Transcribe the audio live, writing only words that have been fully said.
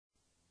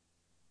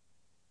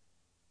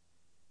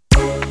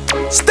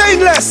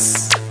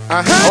Stainless.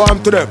 How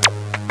I'm to them?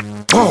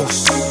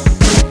 Bawse.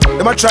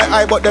 Them a try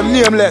I but them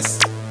nameless.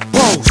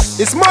 Bawse.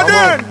 It's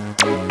modern.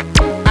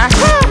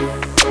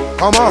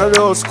 Come on. The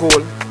old school.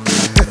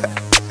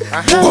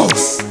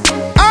 Bawse.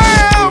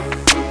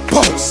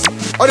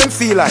 Bawse. How them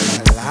feel like?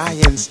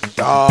 Lions,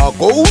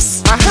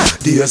 doggos.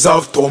 Days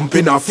of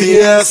thumping a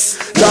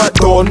face that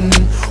done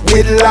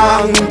with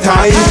long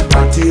time.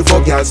 Not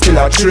even girls still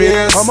a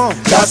trace.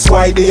 That's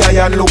why the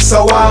iron looks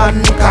so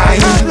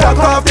unkind. Lock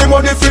off the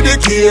money for the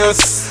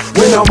case.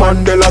 We no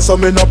Mandela, so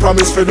me no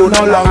promise for do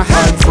no long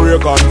time.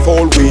 Fragrant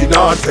fall we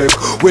not take.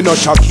 We no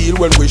Shaquille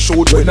when we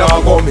shoot, we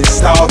not go miss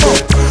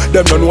target.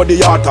 Them no know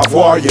the art of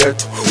war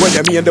yet. When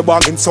them hear the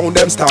bargain sound,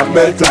 them start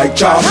melt like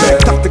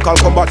chocolate. Tactical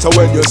combat, so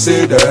when you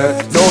see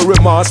that, no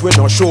remorse, we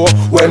no show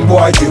when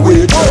boy the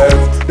wait.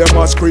 Them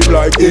a scream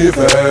like David.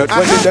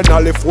 When they then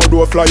only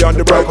 4-door fly on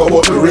the break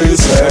about the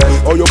race.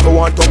 Or you go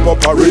want to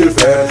pop a real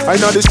vet. I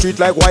know the street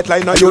like white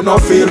line, now you no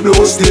feel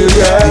blue still,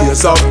 yeah.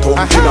 Days of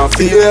thumping a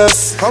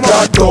face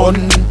that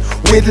done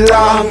with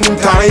long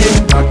time.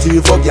 Not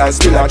even girls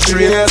still a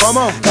trace.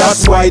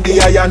 That's why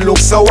the iron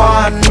looks so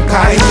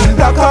unkind.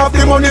 Lock off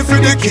the money for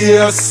the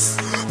case.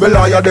 Me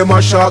liar them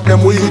a shark,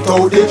 them we eat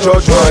out the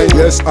judgment.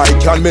 Yes, I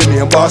can, me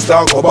name Bawse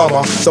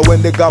Dawg-Obama. So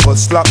when the gavel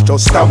slap,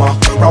 just stammer,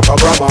 proper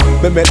grammar.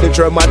 Me make the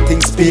German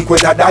thing speak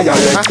with a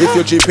dialect. If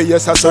your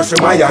GPS a search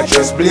for my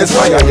address, blaze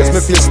fire, yes.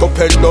 Me feel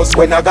stupendous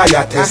when a guy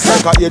a test.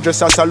 Like a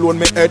hairdresser salon,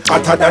 me head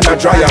hotter than a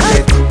dryer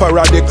head.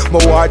 Paradic,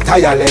 Mawwd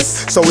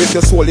tireless. So if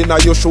your soul in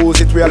your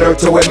shoes, it will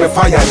alert you when me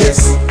fire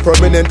this.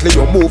 Permanently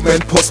your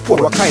movement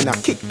postpone. What kind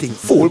of kick thing?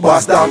 Fool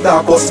Bawse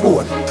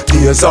Dawg-Flagrant.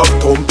 Days of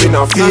thumping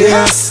a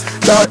face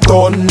that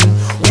done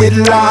with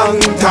long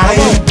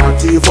time.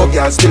 Not even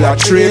girls still a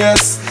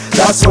trace.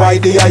 That's why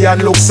the iron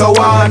looks so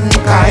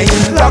unkind.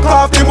 Lock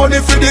off the money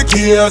for the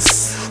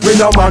case. We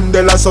no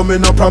Mandela, so me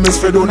no promise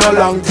for do no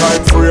long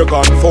time.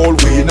 Fragrant fall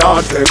we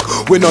not take.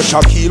 We no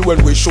Shaquille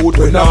when we shoot,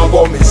 we not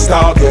go miss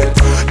target.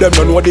 Them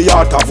don't know the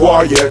art of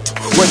war yet.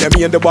 When them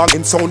hear the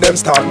bargain sound, them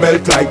start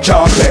melt like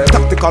chocolate.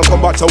 Tactical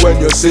combat, so when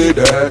you see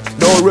that,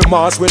 no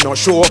remorse, we no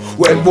show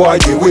when boy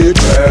the wait.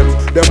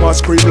 Them a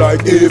scream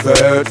like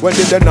David. When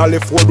they then only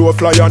 4-door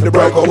fly on the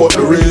break about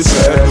the race.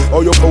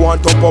 Or you go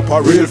want to pop a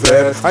real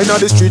vet. I know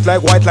the street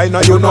like white line,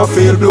 now you no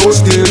feel blue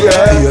still,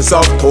 yeah. Days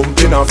of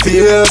thumping a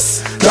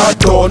face that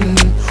done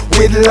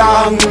with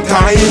long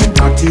time.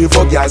 Not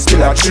even girls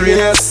still a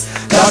trace.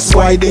 That's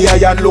why the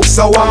iron looks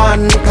so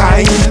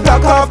unkind.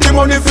 Lock off the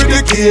money for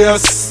the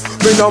case.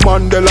 Me no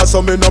Mandela, so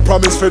me no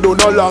promise for do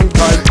no long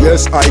time.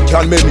 Yes, I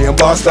can, me name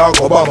Bawse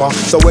Dawg-Obama.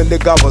 So when the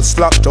gavel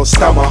slap, just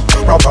stammer,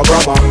 proper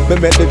grammar.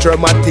 Me make the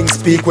German thing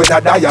speak with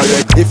a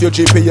dialect. If your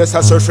GPS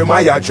a search for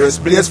my address,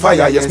 blaze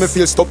fire, yes. Me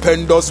feel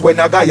stupendous when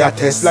a guy a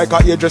test. Like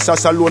a hairdresser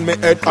salon, me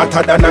head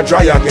hotter than a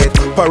dryer get.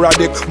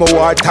 Paradic,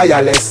 Mawwd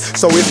tireless.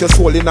 So if your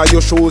soul in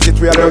your shoes, it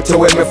will alert you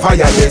when me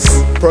fire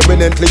this.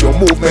 Permanently your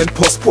movement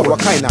postpone. What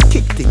kind of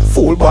kick thing?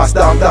 Fool Bawse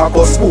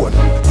Dawg-Flagrant.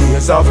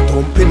 Days of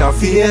thumping a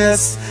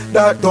face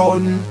that done